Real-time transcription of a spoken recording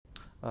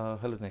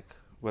Hello, Nick.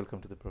 Welcome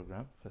to the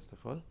program, first of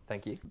all.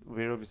 Thank you.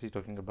 We're obviously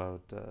talking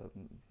about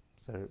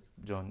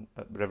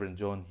Reverend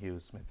John Hugh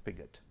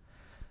Smyth-Pigott.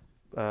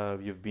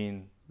 You've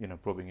been,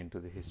 probing into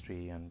the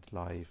history and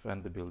life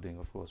and the building,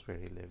 of course, where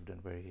he lived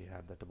and where he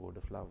had that abode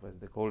of love, as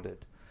they called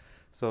it.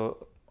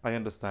 So I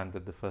understand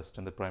that the first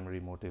and the primary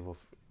motive of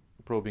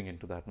probing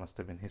into that must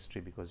have been history,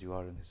 because you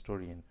are an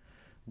historian.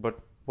 But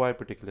why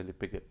particularly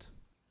Pigott?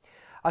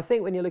 I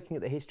think when you're looking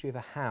at the history of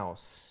a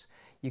house,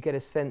 you get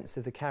a sense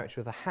of the character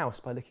of the house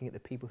by looking at the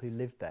people who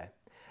lived there.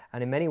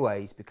 And in many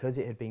ways, because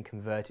it had been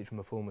converted from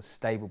a former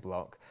stable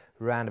block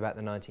around about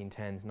the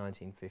 1910s,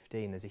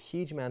 1915, there's a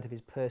huge amount of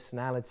his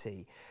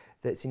personality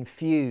that's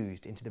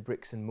infused into the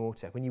bricks and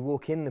mortar. When you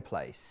walk in the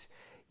place,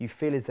 you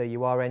feel as though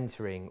you are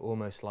entering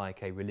almost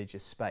like a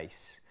religious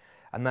space.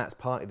 And that's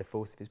partly the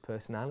force of his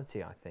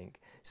personality, I think.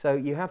 So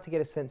you have to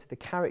get a sense of the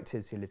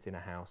characters who lived in a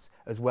house,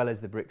 as well as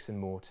the bricks and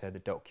mortar, the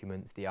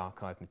documents, the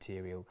archive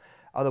material.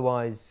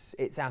 Otherwise,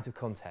 it's out of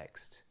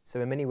context. So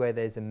in many ways,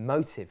 there's a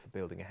motive for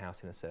building a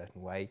house in a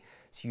certain way,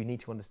 so you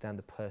need to understand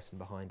the person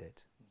behind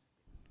it.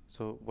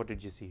 So what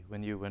did you see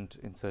when you went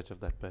in search of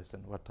that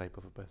person? What type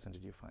of a person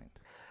did you find?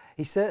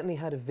 He certainly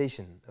had a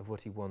vision of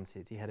what he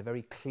wanted. He had a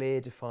very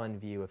clear,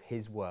 defined view of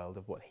his world,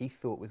 of what he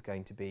thought was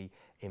going to be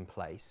in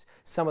place.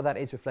 Some of that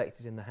is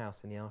reflected in the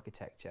house and the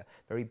architecture.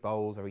 Very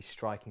bold, very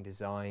striking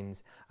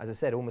designs. As I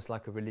said, almost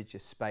like a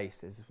religious space.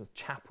 There's a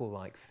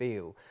chapel-like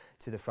feel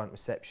to the front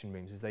reception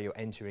rooms, as though you're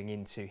entering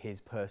into his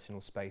personal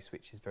space,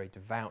 which is very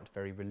devout,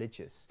 very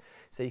religious.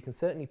 So you can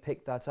certainly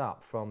pick that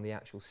up from the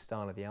actual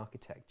style of the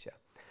architecture.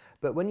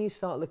 But when you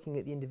start looking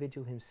at the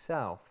individual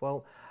himself,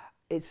 well,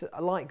 it's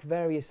like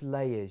various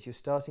layers. You're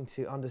starting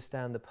to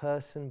understand the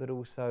person, but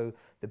also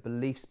the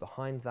beliefs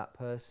behind that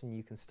person.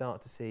 You can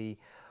start to see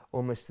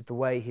almost the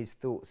way his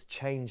thoughts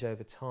change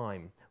over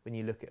time when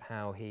you look at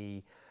how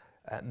he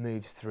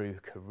moves through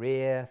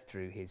career,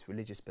 through his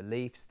religious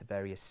beliefs, the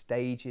various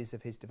stages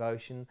of his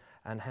devotion,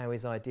 and how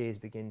his ideas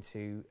begin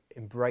to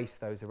embrace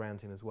those around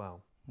him as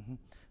well. Mm-hmm.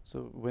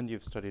 So when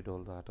you've studied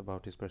all that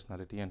about his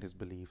personality and his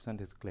beliefs and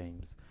his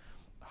claims,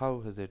 how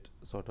has it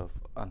sort of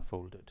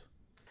unfolded?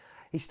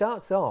 He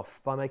starts off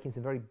by making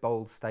some very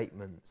bold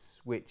statements,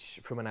 which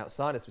from an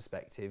outsider's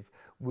perspective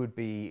would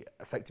be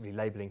effectively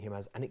labelling him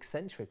as an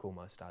eccentric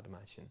almost, I'd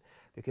imagine,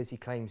 because he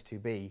claims to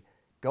be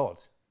God.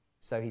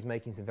 So he's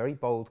making some very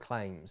bold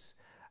claims,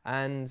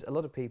 and a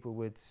lot of people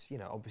would,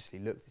 obviously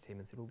looked at him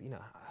and said, well,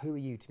 who are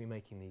you to be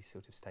making these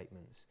sort of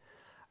statements?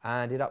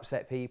 And it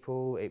upset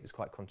people, it was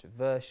quite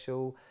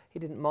controversial. He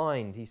didn't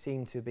mind, he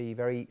seemed to be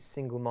very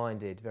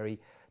single-minded, very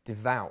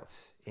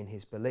devout in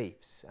his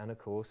beliefs, and of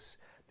course,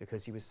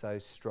 because he was so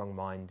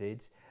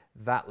strong-minded,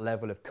 that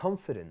level of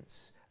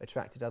confidence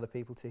attracted other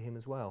people to him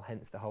as well,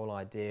 hence the whole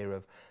idea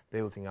of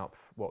building up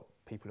what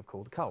people have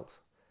called a cult,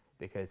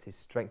 because his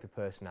strength of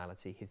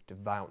personality, his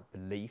devout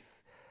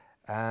belief,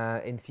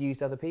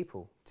 enthused other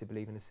people to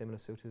believe in a similar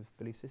sort of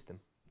belief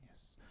system.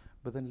 Yes,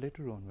 but then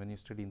later on, when you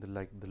study in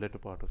the later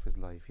part of his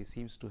life, he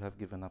seems to have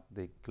given up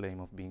the claim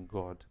of being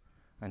God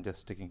and just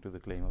sticking to the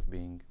claim of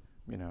being,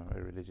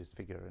 a religious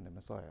figure and a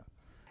messiah.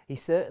 He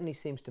certainly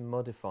seems to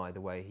modify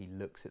the way he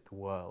looks at the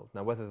world.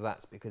 Now, whether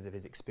that's because of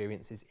his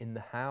experiences in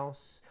the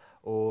house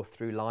or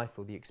through life,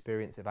 or the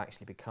experience of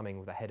actually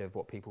becoming the head of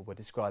what people were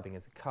describing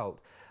as a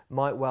cult,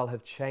 might well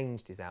have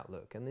changed his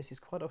outlook. And this is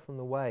quite often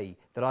the way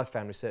that I've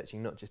found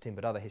researching not just him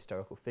but other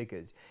historical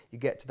figures. You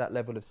get to that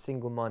level of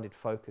single-minded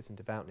focus and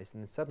devoutness,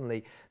 and then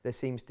suddenly there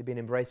seems to be an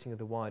embracing of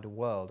the wider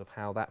world, of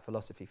how that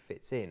philosophy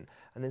fits in.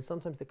 And then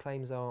sometimes the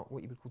claims are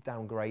what you would call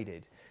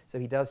downgraded. So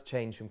he does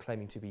change from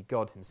claiming to be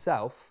God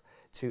himself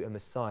to a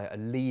messiah, a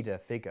leader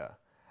figure.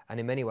 And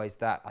in many ways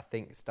that, I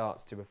think,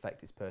 starts to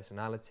reflect his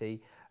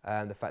personality,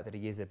 the fact that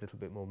he is a little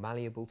bit more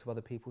malleable to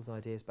other people's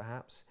ideas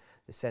perhaps,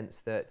 the sense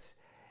that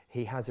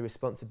he has a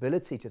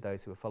responsibility to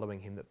those who are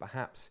following him that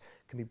perhaps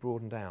can be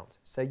broadened out.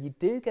 So you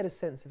do get a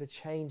sense of a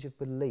change of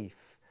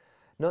belief,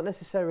 not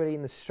necessarily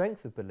in the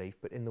strength of belief,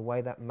 but in the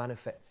way that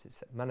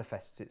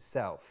manifests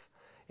itself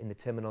in the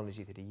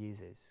terminology that he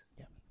uses.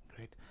 Yeah,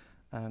 great.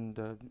 And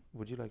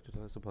would you like to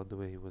tell us about the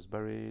way he was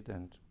buried?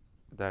 And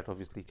that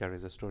obviously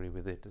carries a story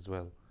with it as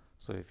well.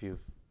 So if you've...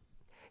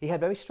 He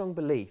had very strong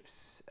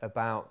beliefs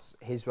about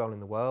his role in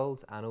the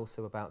world and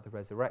also about the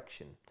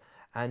resurrection.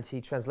 And he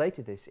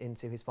translated this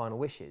into his final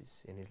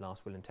wishes in his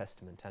last will and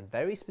testament, and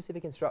very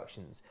specific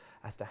instructions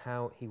as to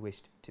how he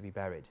wished to be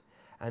buried.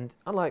 And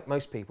unlike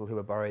most people who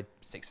are buried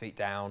 6 feet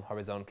down,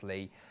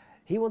 horizontally,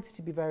 he wanted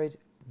to be buried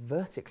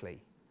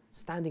vertically,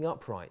 standing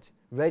upright,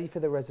 ready for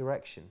the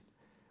resurrection,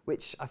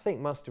 which I think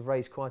must have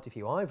raised quite a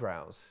few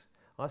eyebrows.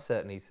 I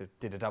certainly sort of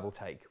did a double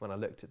take when I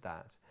looked at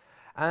that.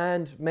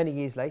 And many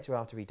years later,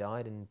 after he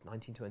died in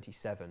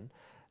 1927,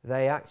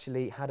 they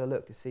actually had a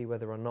look to see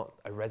whether or not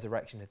a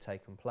resurrection had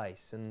taken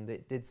place, and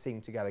it did seem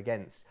to go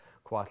against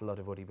quite a lot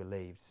of what he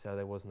believed, so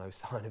there was no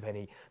sign of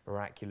any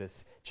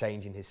miraculous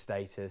change in his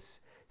status.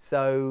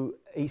 So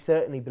he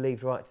certainly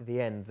believed right to the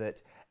end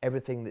that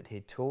everything that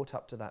he'd taught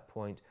up to that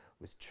point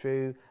was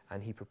true,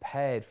 and he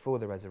prepared for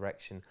the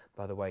resurrection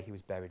by the way he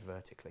was buried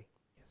vertically.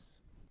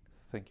 Yes.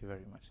 Thank you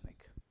very much,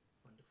 Nick.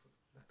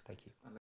 Thank you.